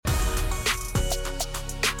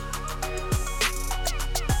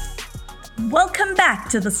Welcome back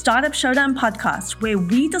to the Startup Showdown podcast, where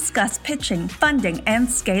we discuss pitching, funding,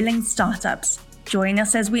 and scaling startups. Join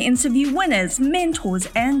us as we interview winners, mentors,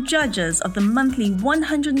 and judges of the monthly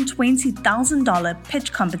 $120,000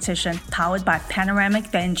 pitch competition powered by Panoramic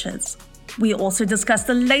Ventures. We also discuss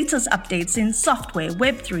the latest updates in software,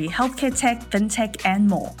 Web3, healthcare tech, fintech, and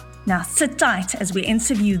more. Now sit tight as we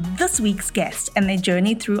interview this week's guest and their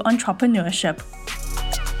journey through entrepreneurship.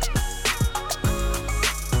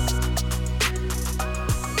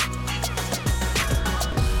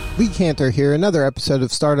 Lee Cantor here, another episode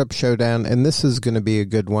of Startup Showdown, and this is going to be a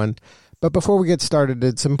good one. But before we get started,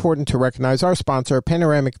 it's important to recognize our sponsor,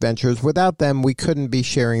 Panoramic Ventures. Without them, we couldn't be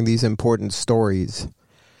sharing these important stories.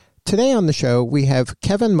 Today on the show, we have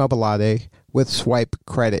Kevin Mobolade with Swipe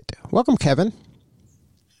Credit. Welcome, Kevin.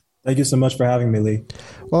 Thank you so much for having me, Lee.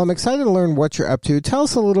 Well, I'm excited to learn what you're up to. Tell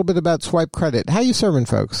us a little bit about Swipe Credit. How are you serving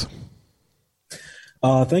folks?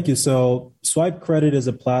 Thank you. So Swipe Credit is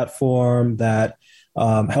a platform that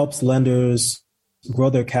helps lenders grow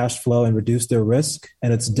their cash flow and reduce their risk.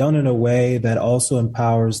 And it's done in a way that also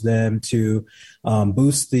empowers them to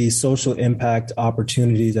boost the social impact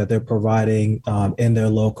opportunities that they're providing in their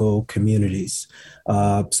local communities.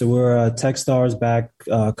 So we're a Techstars backed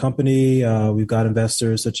company. We've got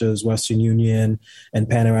investors such as Western Union and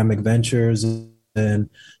Panoramic Ventures. And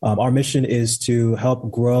our mission is to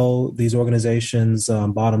help grow these organizations'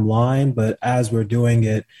 bottom line, but as we're doing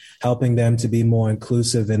it, helping them to be more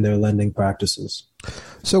inclusive in their lending practices.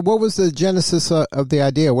 So what was the genesis of the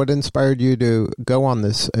idea? What inspired you to go on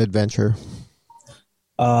this adventure?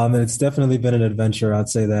 And it's definitely been an adventure, I'd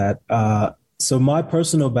say that. So my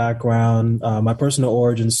personal background, my personal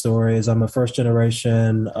origin story is I'm a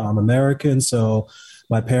first-generation American, so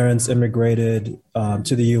my parents immigrated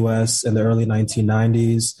to the U.S. in the early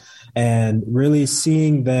 1990s, and really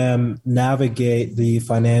seeing them navigate the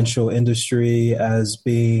financial industry as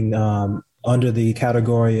being under the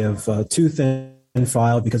category of too thin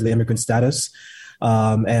file because of the immigrant status,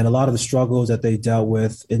 and a lot of the struggles that they dealt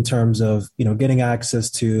with in terms of getting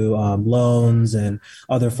access to loans and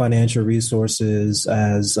other financial resources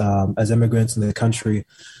as immigrants in the country.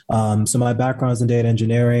 So my background is in data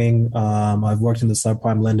engineering. I've worked in the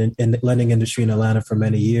subprime lending industry in Atlanta for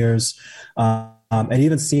many years. And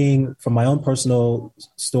even seeing from my own personal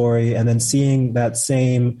story and then seeing that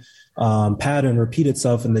same pattern repeat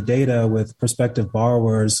itself in the data with prospective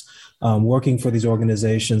borrowers working for these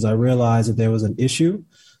organizations, I realized that there was an issue.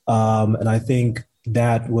 And I think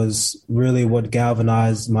that was really what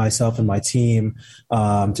galvanized myself and my team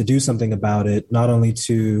to do something about it, not only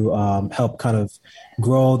to help kind of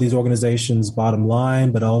grow these organizations' bottom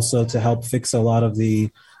line, but also to help fix a lot of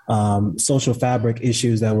the social fabric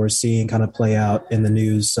issues that we're seeing kind of play out in the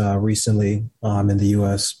news recently in the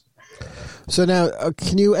U.S. So now,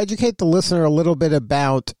 can you educate the listener a little bit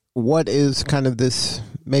about what is kind of this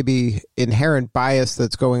maybe inherent bias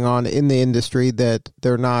that's going on in the industry that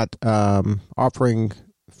they're not offering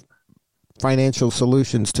financial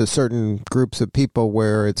solutions to certain groups of people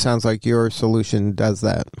where it sounds like your solution does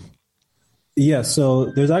that? Yeah,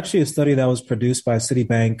 so there's actually a study that was produced by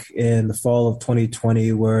Citibank in the fall of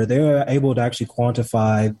 2020 where they were able to actually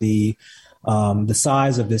quantify the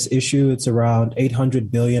size of this issue. It's around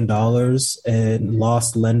 $800 billion in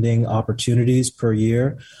lost lending opportunities per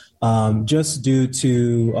year, just due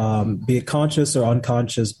to be it conscious or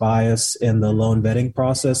unconscious bias in the loan vetting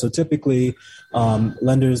process. So typically,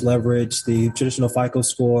 lenders leverage the traditional FICO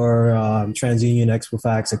score, TransUnion,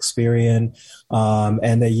 Equifax, Experian,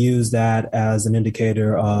 and they use that as an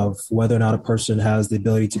indicator of whether or not a person has the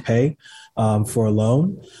ability to pay for a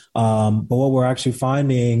loan. But what we're actually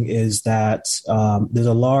finding is that there's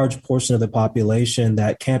a large portion of the population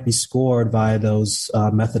that can't be scored by those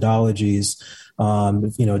methodologies,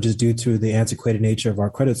 just due to the antiquated nature of our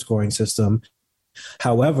credit scoring system.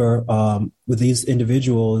 However, with these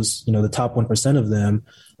individuals, the top 1% of them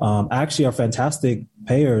actually are fantastic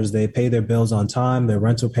payers. They pay their bills on time, their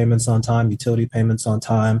rental payments on time, utility payments on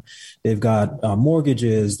time. They've got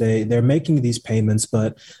mortgages. They're making these payments,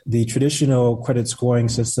 but the traditional credit scoring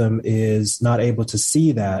system is not able to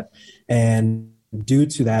see that. And due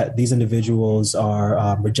to that, these individuals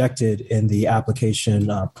are rejected in the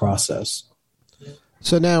application process.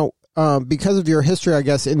 So now, because of your history, I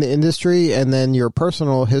guess, in the industry and then your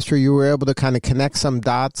personal history, you were able to kind of connect some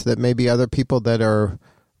dots that maybe other people that are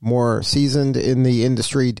more seasoned in the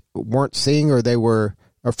industry weren't seeing, or they were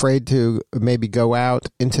afraid to maybe go out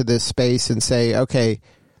into this space and say, okay,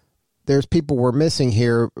 there's people we're missing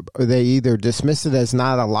here. They either dismiss it as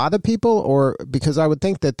not a lot of people, or because I would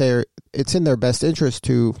think that it's in their best interest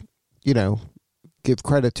to, give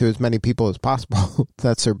credit to as many people as possible.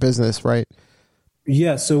 That's their business, right?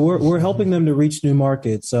 Yeah, so we're helping them to reach new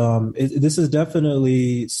markets. This is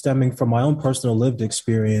definitely stemming from my own personal lived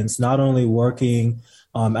experience, not only working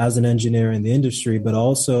as an engineer in the industry, but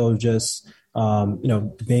also just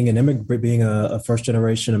being an immigrant, being a first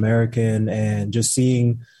generation American, and just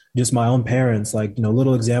seeing just my own parents, like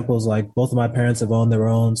little examples. Like both of my parents have owned their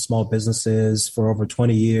own small businesses for over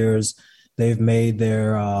 20 years. They've made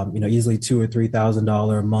their, easily $2,000 or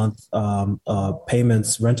 $3,000 a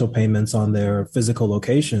month rental payments on their physical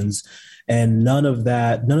locations, and none of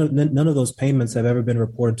those payments have ever been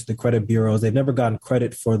reported to the credit bureaus. They've never gotten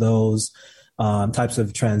credit for those types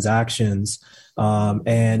of transactions.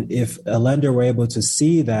 And if a lender were able to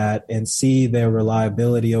see that and see their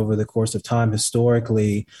reliability over the course of time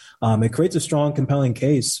historically, it creates a strong, compelling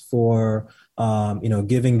case for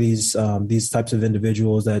giving these types of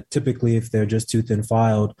individuals that typically, if they're just too thin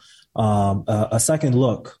filed, a second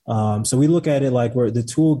look. So we look at it like where the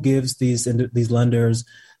tool gives these lenders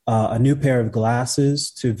a new pair of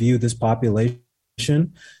glasses to view this population,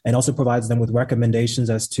 and also provides them with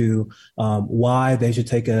recommendations as to why they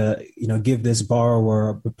should give this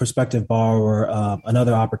prospective borrower,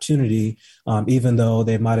 another opportunity, even though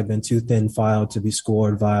they might have been too thin filed to be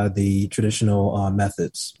scored via the traditional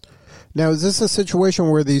methods. Now, is this a situation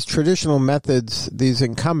where these traditional methods, these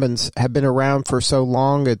incumbents, have been around for so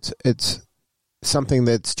long, it's something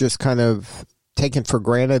that's just kind of taken for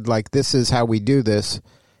granted, like this is how we do this,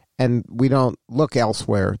 and we don't look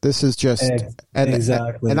elsewhere? This is just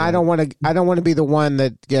exactly. And I don't want to be the one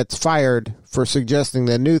that gets fired for suggesting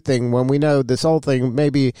the new thing when we know this old thing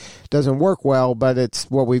maybe doesn't work well, but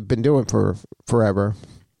it's what we've been doing for forever.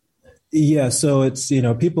 Yeah, so it's,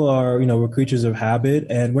 people are, we're creatures of habit,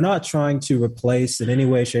 and we're not trying to replace in any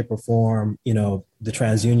way, shape, or form, the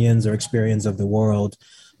TransUnions or Experians of the world.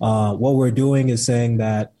 What we're doing is saying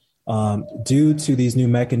that due to these new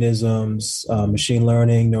mechanisms, machine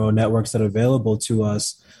learning, neural networks that are available to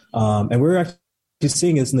us, and we're actually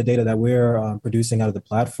seeing this in the data that we're producing out of the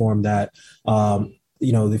platform, that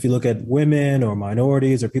if you look at women or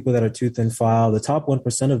minorities or people that are too thin file, the top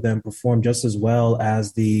 1% of them perform just as well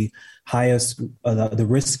as the highest, the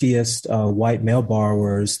riskiest white male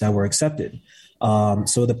borrowers that were accepted.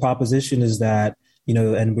 So the proposition is that,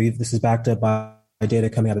 and this is backed up by data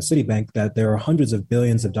coming out of Citibank, that there are hundreds of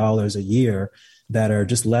billions of dollars a year that are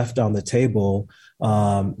just left on the table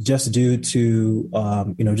just due to,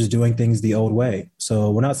 just doing things the old way.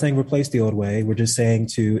 So we're not saying replace the old way. We're just saying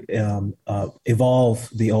to evolve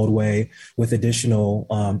the old way with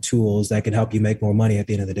additional tools that can help you make more money at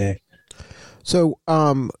the end of the day. So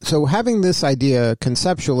having this idea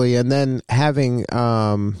conceptually and then having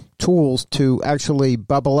tools to actually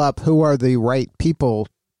bubble up who are the right people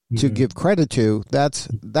to give credit to, that's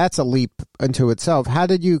a leap into itself. How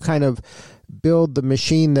did you kind of build the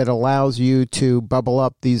machine that allows you to bubble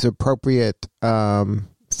up these appropriate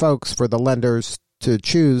folks for the lenders to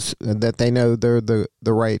choose, that they know they're the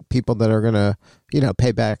right people that are going to,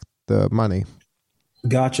 pay back the money?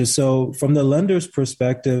 Gotcha. So from the lender's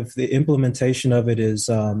perspective, the implementation of it is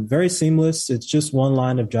very seamless. It's just one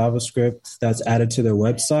line of JavaScript that's added to their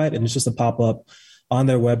website, and it's just a pop-up on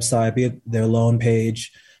their website, be it their loan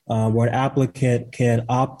page, where an applicant can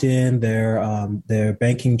opt in their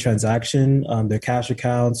banking transaction, their cash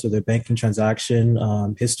accounts, or their banking transaction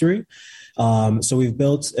history. So we've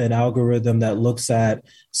built an algorithm that looks at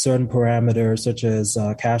certain parameters such as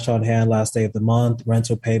cash on hand last day of the month,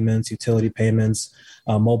 rental payments, utility payments,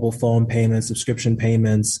 mobile phone payments, subscription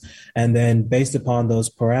payments, and then based upon those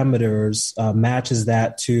parameters, matches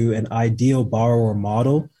that to an ideal borrower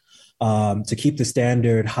model. To keep the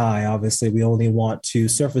standard high, obviously, we only want to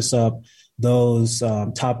surface up those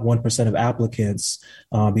top 1% of applicants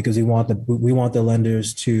because we want the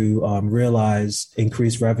lenders to realize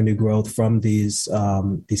increased revenue growth from these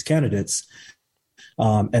candidates.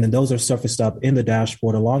 And then those are surfaced up in the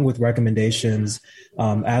dashboard along with recommendations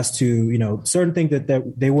as to, certain things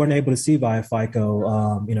that they weren't able to see via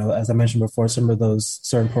FICO. As I mentioned before, some of those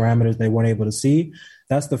certain parameters they weren't able to see.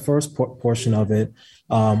 That's the first portion of it.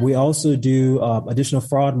 We also do additional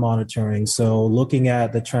fraud monitoring. So looking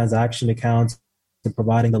at the transaction accounts and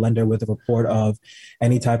providing the lender with a report of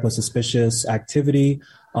any type of suspicious activity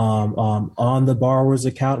on the borrower's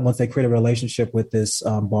account once they create a relationship with this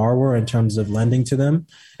borrower in terms of lending to them.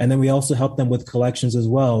 And then we also help them with collections as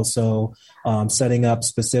well. So setting up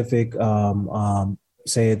specific,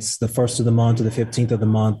 say it's the 1st of the month or the 15th of the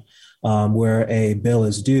month, where a bill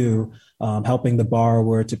is due, helping the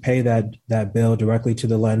borrower to pay that bill directly to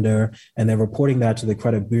the lender, and then reporting that to the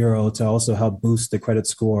credit bureau to also help boost the credit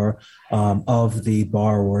score of the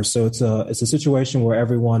borrower. So it's a situation where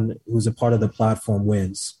everyone who's a part of the platform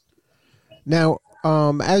wins. Now,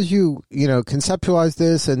 as you conceptualized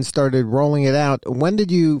this and started rolling it out, when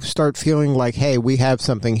did you start feeling like, hey, we have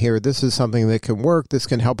something here? This is something that can work. This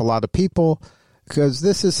can help a lot of people. Because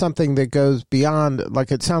this is something that goes beyond,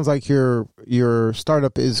 like, it sounds like your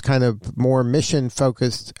startup is kind of more mission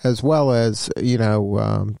focused, as well as you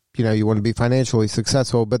want to be financially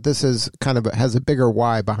successful. But this is kind of has a bigger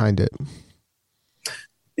why behind it.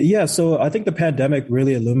 Yeah, so I think the pandemic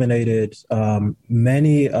really illuminated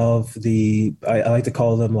many of the I like to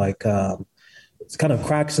call them like it's kind of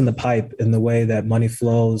cracks in the pipe in the way that money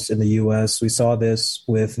flows in the U.S. We saw this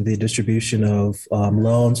with the distribution of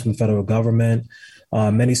loans from the federal government.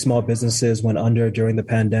 Many small businesses went under during the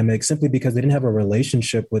pandemic simply because they didn't have a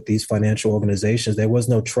relationship with these financial organizations. There was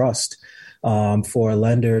no trust for a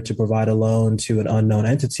lender to provide a loan to an unknown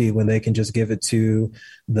entity when they can just give it to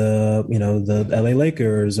the LA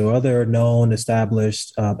Lakers or other known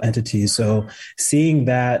established entities. So seeing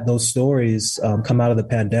those stories come out of the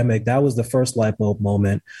pandemic, that was the first light bulb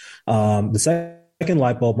moment. The second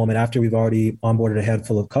light bulb moment, after we've already onboarded a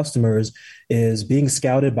handful of customers, is being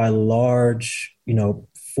scouted by large,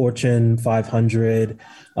 Fortune 500,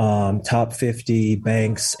 top 50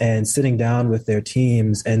 banks, and sitting down with their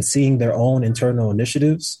teams and seeing their own internal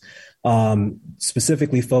initiatives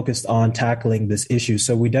specifically focused on tackling this issue.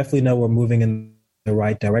 So we definitely know we're moving in the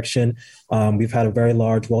right direction. We've had a very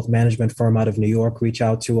large wealth management firm out of New York reach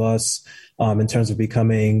out to us in terms of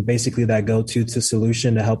becoming basically that go-to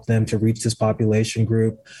solution to help them to reach this population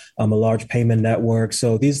group, a large payment network.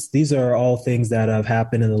 So these are all things that have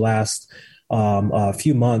happened in the last a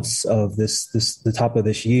few months of the top of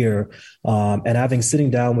this year, and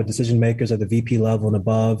sitting down with decision makers at the VP level and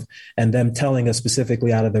above, and them telling us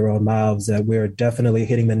specifically out of their own mouths that we're definitely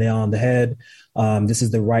hitting the nail on the head. This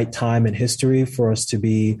is the right time in history for us to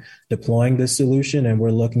be deploying this solution, and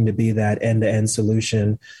we're looking to be that end-to-end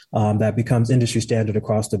solution that becomes industry standard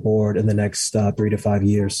across the board in the next 3 to 5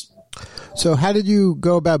 years. So how did you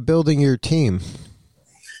go about building your team?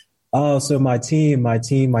 Oh, so my team.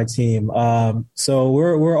 So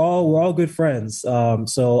we're all good friends.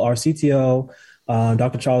 So our CTO,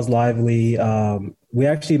 Dr. Charles Lively, we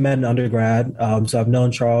actually met in undergrad. So I've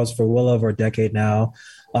known Charles for well over a decade now.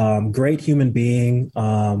 Great human being,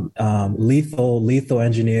 lethal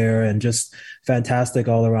engineer, and just fantastic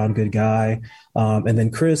all around good guy. And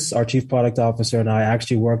then Chris, our chief product officer, and I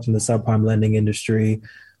actually worked in the subprime lending industry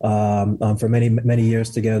for many years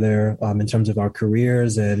together in terms of our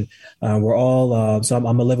careers. And we're all, so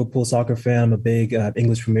I'm a Liverpool soccer fan. I'm a big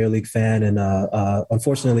English Premier League fan. And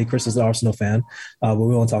unfortunately, Chris is an Arsenal fan, but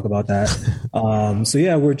we won't talk about that. So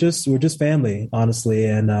yeah, we're just family, honestly.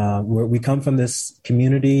 And we come from this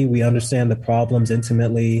community. We understand the problems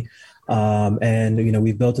intimately. And,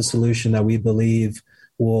 we've built a solution that we believe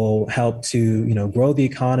will help to, grow the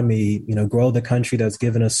economy, grow the country that's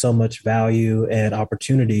given us so much value and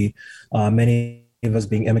opportunity, many of us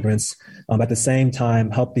being immigrants. At the same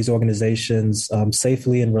time, help these organizations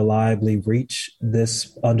safely and reliably reach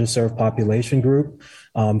this underserved population group.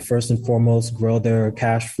 First and foremost, grow their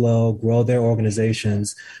cash flow, grow their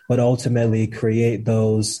organizations, but ultimately create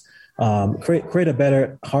those create a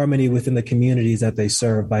better harmony within the communities that they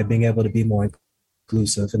serve by being able to be more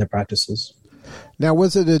inclusive in their practices. Now,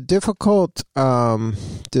 was it a difficult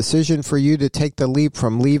decision for you to take the leap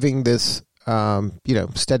from leaving this,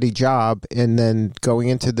 steady job and then going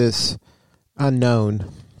into this unknown?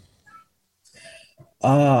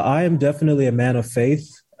 I am definitely a man of faith,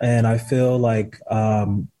 and I feel like,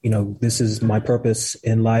 this is my purpose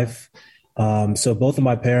in life. So both of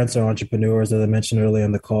my parents are entrepreneurs, as I mentioned earlier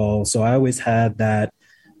in the call. So I always had that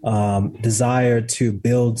desire to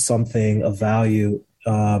build something of value.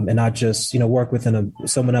 And not just, work within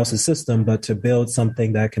someone else's system, but to build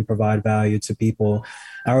something that can provide value to people.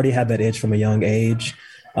 I already had that itch from a young age.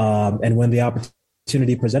 And when the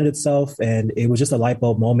opportunity presented itself, and it was just a light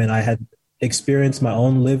bulb moment, I had experienced my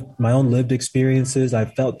own lived experiences. I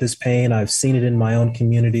felt this pain. I've seen it in my own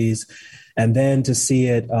communities. And then to see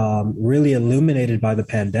it really illuminated by the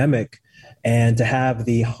pandemic, and to have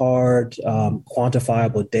the hard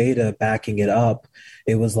quantifiable data backing it up,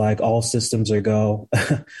 it was like all systems are go,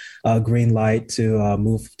 green light to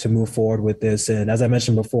move forward with this. And as I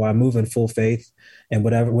mentioned before, I move in full faith and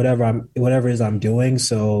whatever it is I'm doing.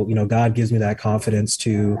 So, God gives me that confidence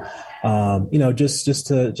to, just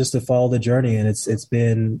to follow the journey. And it's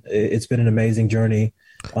been an amazing journey.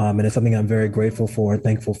 And it's something I'm very grateful for and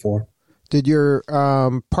thankful for. Did your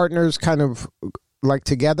partners kind of like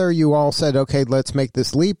together, you all said, okay, let's make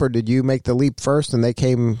this leap, or did you make the leap first and they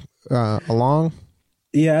came along?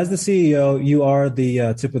 Yeah, as the CEO, you are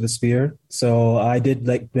the tip of the spear. So I did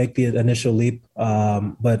make the initial leap,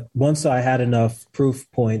 but once I had enough proof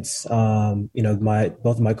points, both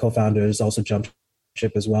of my co-founders also jumped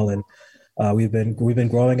ship as well, and we've been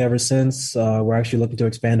growing ever since. We're actually looking to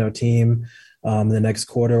expand our team in the next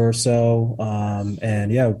quarter or so,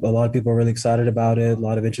 and yeah, a lot of people are really excited about it. A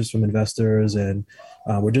lot of interest from investors, and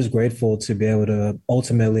we're just grateful to be able to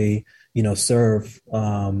ultimately serve,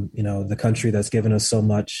 the country that's given us so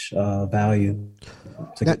much value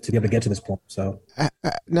to be able to get to this point. So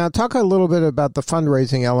now talk a little bit about the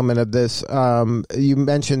fundraising element of this. You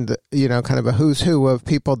mentioned, kind of a who's who of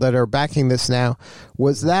people that are backing this now.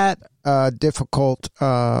 Was that difficult?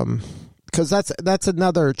 Because that's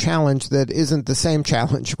another challenge that isn't the same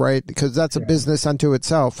challenge, right? Because that's a business unto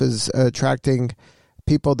itself, is attracting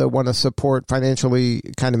people that want to support, financially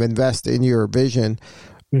kind of invest in your vision.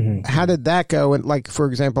 Mm-hmm. How did that go? And for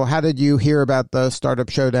example, how did you hear about the Startup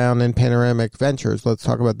Showdown and Panoramic Ventures? Let's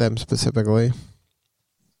talk about them specifically.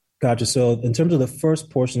 Gotcha. So in terms of the first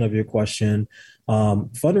portion of your question,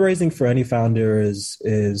 fundraising for any founder is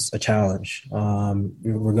a challenge,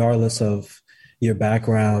 regardless of your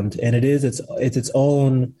background. And it's its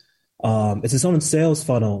own sales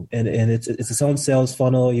funnel, and it's its own sales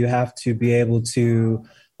funnel. You have to be able to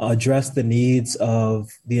address the needs of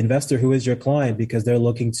the investor who is your client, because they're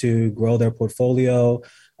looking to grow their portfolio.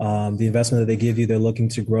 The investment that they give you, they're looking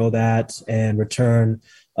to grow that and return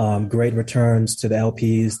great returns to the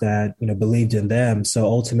LPs that believed in them. So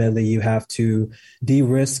ultimately, you have to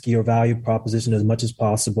de-risk your value proposition as much as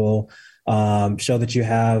possible. Show that you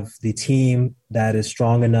have the team that is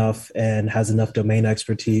strong enough and has enough domain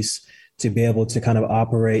expertise to be able to kind of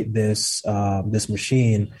operate this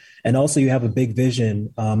machine. And also you have a big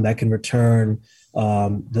vision that can return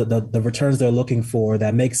the returns they're looking for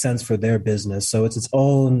that make sense for their business. So it's its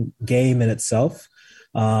own game in itself.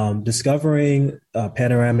 Discovering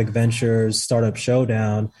Panoramic Ventures Startup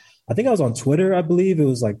Showdown, I think I was on Twitter, I believe it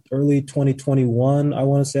was like early 2021. I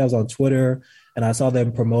want to say I was on Twitter and I saw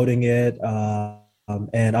them promoting it.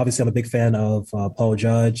 And obviously I'm a big fan of Paul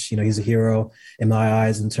Judge. He's a hero in my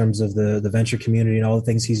eyes in terms of the venture community and all the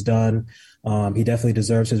things he's done. He definitely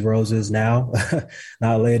deserves his roses now,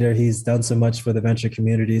 not later. He's done so much for the venture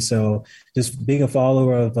community. So just being a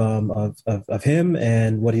follower of him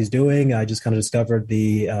and what he's doing, I just kind of discovered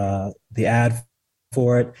the ad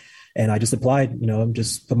for it. And I just applied,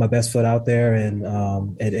 just put my best foot out there, and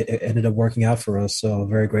it ended up working out for us. So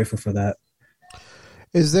very grateful for that.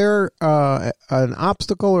 Is there an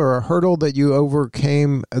obstacle or a hurdle that you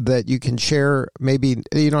overcame that you can share? Maybe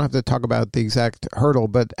you don't have to talk about the exact hurdle,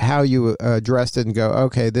 but how you addressed it and go,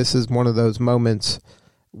 okay, this is one of those moments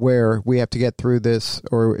where we have to get through this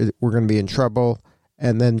or we're going to be in trouble,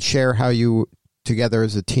 and then share how you together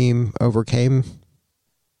as a team overcame?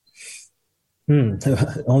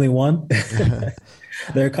 Only one?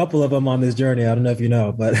 There are a couple of them on this journey. I don't know if you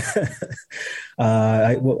know, but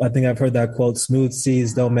I think I've heard that quote, smooth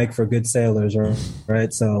seas don't make for good sailors,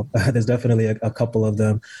 right? So there's definitely a couple of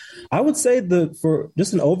them. I would say for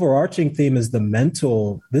just an overarching theme is the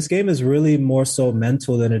mental. This game is really more so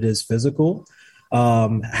mental than it is physical.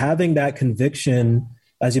 Having that conviction,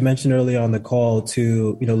 as you mentioned earlier on the call,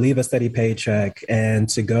 to leave a steady paycheck and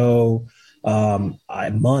to go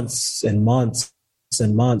months and months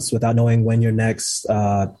and months without knowing when your next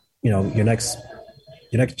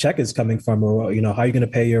check is coming from, or how you're going to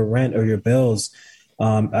pay your rent or your bills.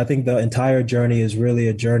 I think the entire journey is really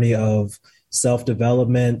a journey of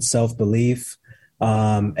self-development, self-belief,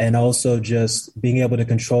 and also just being able to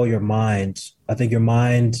control your mind. I think your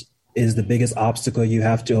mind is the biggest obstacle you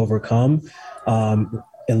have to overcome.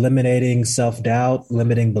 Eliminating self-doubt,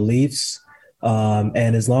 limiting beliefs.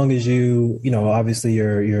 And as long as obviously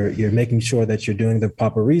you're making sure that you're doing the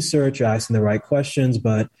proper research, you're asking the right questions,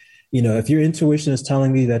 but if your intuition is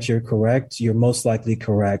telling you that you're correct, you're most likely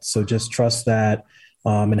correct. So just trust that,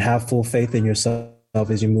 and have full faith in yourself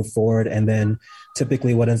as you move forward. And then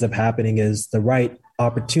typically what ends up happening is the right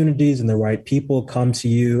opportunities and the right people come to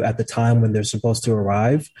you at the time when they're supposed to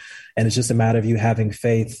arrive. And it's just a matter of you having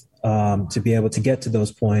faith to be able to get to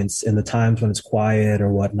those points in the times when it's quiet or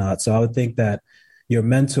whatnot. So I would think that,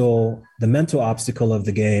 the mental obstacle of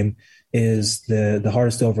the game is the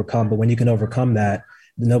hardest to overcome. But when you can overcome that,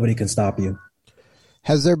 nobody can stop you.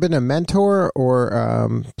 Has there been a mentor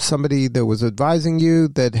or somebody that was advising you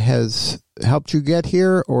that has helped you get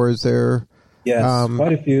here, or is there? Yes,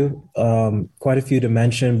 quite a few to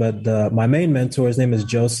mention, but my main mentor, his name is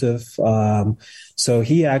Joseph. So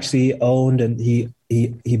he actually owned and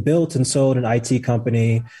he built and sold an IT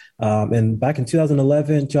company and back in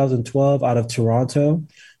 2011, 2012 out of Toronto.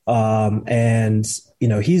 And,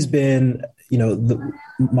 he's been,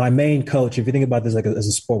 my main coach. If you think about this like as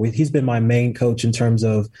a sport, he's been my main coach in terms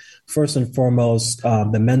of first and foremost,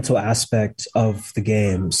 the mental aspect of the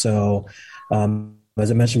game. So, as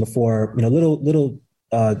I mentioned before, little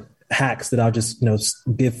hacks that I'll just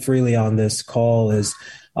give freely on this call is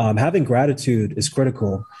having gratitude is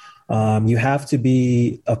critical. You have to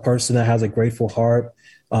be a person that has a grateful heart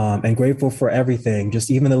and grateful for everything, just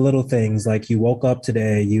even the little things like you woke up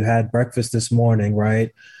today, you had breakfast this morning,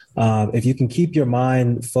 right? If you can keep your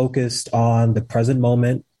mind focused on the present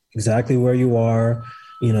moment, exactly where you are,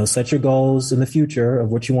 set your goals in the future of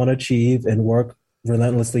what you want to achieve and work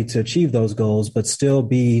relentlessly to achieve those goals, but still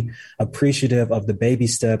be appreciative of the baby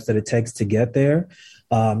steps that it takes to get there.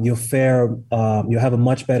 You'll have a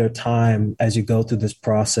much better time as you go through this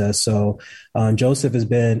process. So Joseph has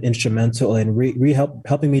been instrumental in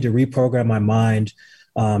helping me to reprogram my mind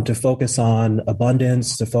to focus on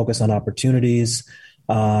abundance, to focus on opportunities.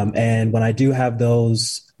 And when I do have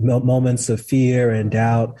those moments of fear and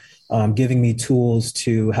doubt, giving me tools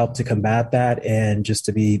to help to combat that and just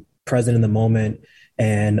to be present in the moment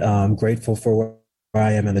and grateful for where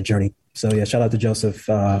I am in the journey. So yeah, shout out to Joseph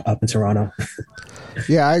up in Toronto.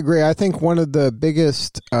 Yeah, I agree. I think one of the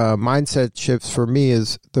biggest mindset shifts for me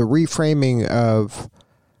is the reframing of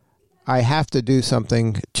I have to do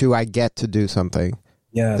something to I get to do something.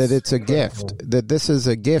 Yes. That it's a gift, that this is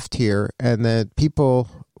a gift here, and that people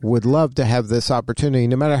would love to have this opportunity,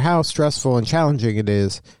 no matter how stressful and challenging it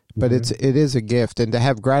is. But it is a gift, and to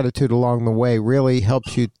have gratitude along the way really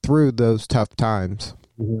helps you through those tough times.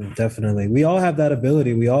 Definitely. We all have that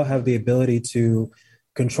ability. We all have the ability to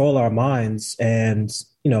control our minds and,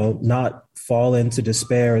 not fall into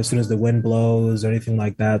despair as soon as the wind blows or anything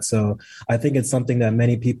like that. So I think it's something that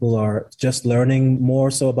many people are just learning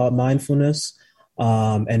more so about mindfulness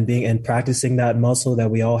and practicing that muscle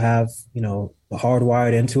that we all have,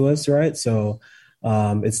 hardwired into us. Right. So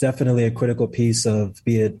it's definitely a critical piece of,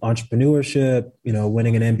 be it entrepreneurship,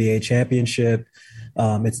 winning an NBA championship.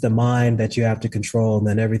 It's the mind that you have to control, and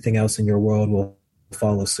then everything else in your world will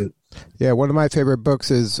follow suit. Yeah, one of my favorite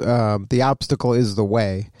books is The Obstacle is the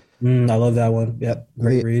Way. I love that one. Yep,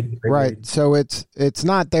 great read. Right. So it's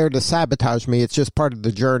not there to sabotage me. It's just part of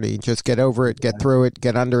the journey. Just get over it, get through it,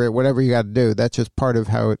 get under it, whatever you got to do. That's just part of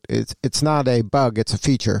how it's not a bug, it's a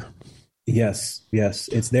feature. Yes.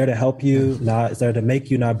 It's there to help you, it's there to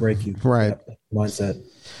make you, not break you. Right. Mindset.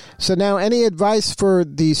 So now, any advice for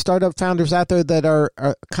the startup founders out there that are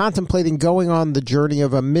contemplating going on the journey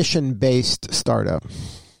of a mission-based startup?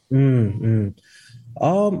 I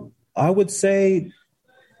would say,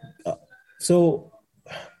 so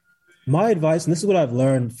my advice, and this is what I've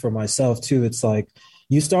learned for myself too, it's like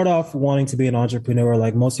you start off wanting to be an entrepreneur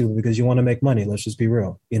like most people because you want to make money. Let's just be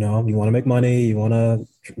real. You want to make money, you want to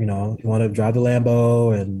drive the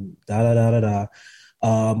Lambo and da.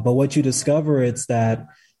 But what you discover, it's that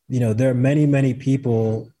there are many, many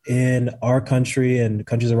people in our country and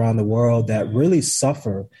countries around the world that really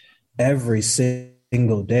suffer every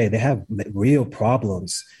single day. They have real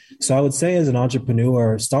problems. So I would say, as an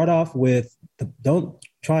entrepreneur, start off with, don't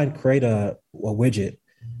try and create a widget.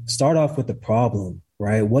 Start off with the problem,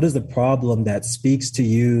 right? What is the problem that speaks to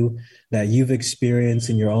you, that you've experienced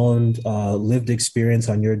in your own lived experience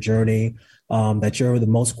on your journey, that you're the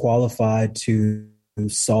most qualified to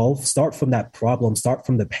solve? Start from that problem, start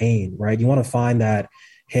from the pain, right? You want to find that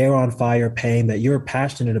hair on fire pain that you're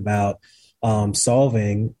passionate about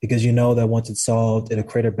solving, because you know that once it's solved, it'll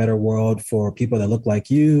create a better world for people that look like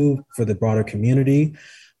you, for the broader community.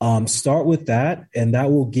 Start with that, and that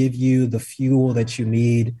will give you the fuel that you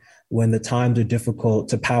need when the times are difficult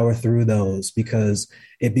to power through those, because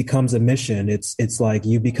it becomes a mission. It's like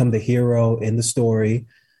you become the hero in the story.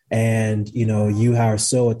 And, you are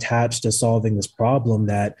so attached to solving this problem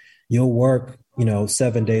that you'll work,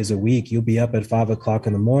 7 days a week. You'll be up at 5 o'clock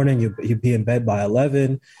in the morning. You'll be in bed by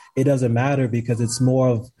 11. It doesn't matter, because it's more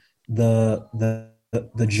of the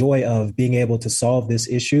joy of being able to solve this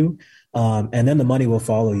issue. And then the money will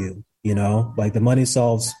follow you, like the money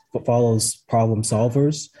follows problem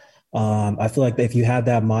solvers. I feel like if you have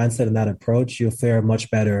that mindset and that approach, you'll fare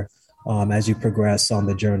much better as you progress on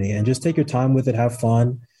the journey. And just take your time with it, have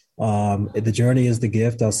fun. The journey is the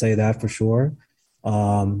gift, I'll say that for sure.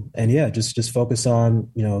 And yeah, just focus on,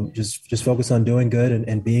 just focus on doing good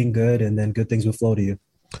and being good, and then good things will flow to you.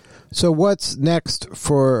 So what's next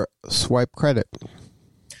for Swipe Credit?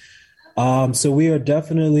 So we are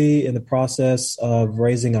definitely in the process of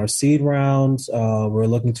raising our seed rounds. We're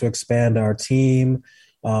looking to expand our team,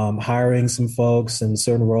 hiring some folks in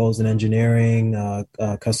certain roles in engineering,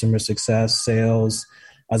 customer success, sales.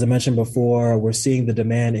 As I mentioned before, we're seeing the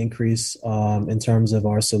demand increase in terms of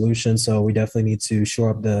our solution. So we definitely need to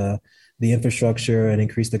shore up the infrastructure and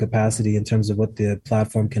increase the capacity in terms of what the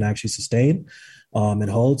platform can actually sustain and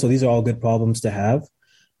hold. So these are all good problems to have.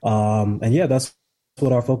 And yeah, that's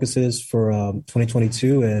what our focus is for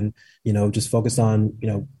 2022, and just focus on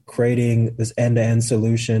creating this end-to-end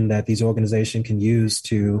solution that these organizations can use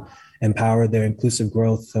to empower their inclusive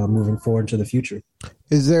growth moving forward into the future.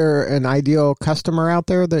 Is there an ideal customer out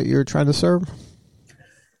there that you're trying to serve?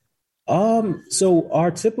 So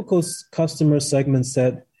our typical customer segment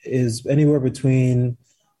set is anywhere between,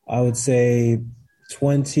 I would say,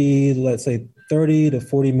 30 to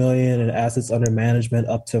 40 million in assets under management,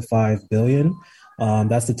 up to 5 billion.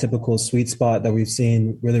 That's the typical sweet spot that we've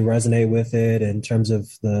seen really resonate with it in terms of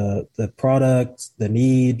the product, the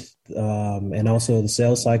need, and also the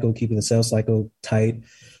sales cycle, keeping the sales cycle tight.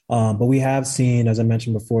 But we have seen, as I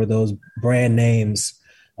mentioned before, those brand names,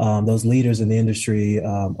 those leaders in the industry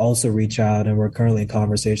also reach out, and we're currently in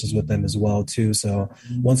conversations with them as well too. So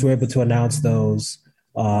once we're able to announce those,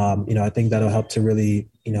 I think that'll help to really,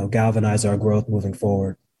 galvanize our growth moving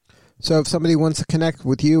forward. So if somebody wants to connect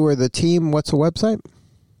with you or the team, what's the website?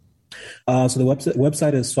 So the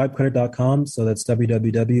website is swipecredit.com. So that's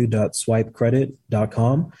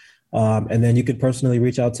www.swipecredit.com. And then you could personally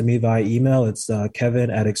reach out to me via email. It's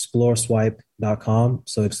kevin@exploreswipe.com.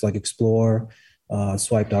 So it's like explore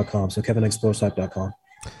swipe.com. So kevin@exploreswipe.com.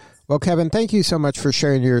 Well, Kevin, thank you so much for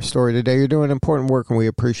sharing your story today. You're doing important work, and we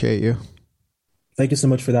appreciate you. Thank you so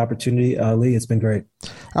much for the opportunity, Lee. It's been great.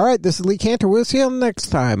 All right, this is Lee Cantor. We'll see you next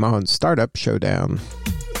time on Startup Showdown.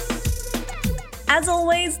 As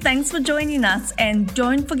always, thanks for joining us, and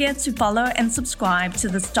don't forget to follow and subscribe to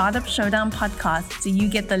the Startup Showdown podcast so you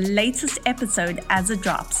get the latest episode as it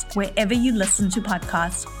drops wherever you listen to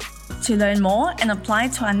podcasts. To learn more and apply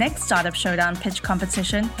to our next Startup Showdown pitch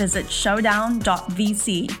competition, visit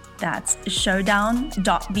showdown.vc. That's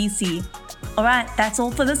showdown.vc. All right, that's all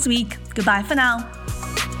for this week. Goodbye for now.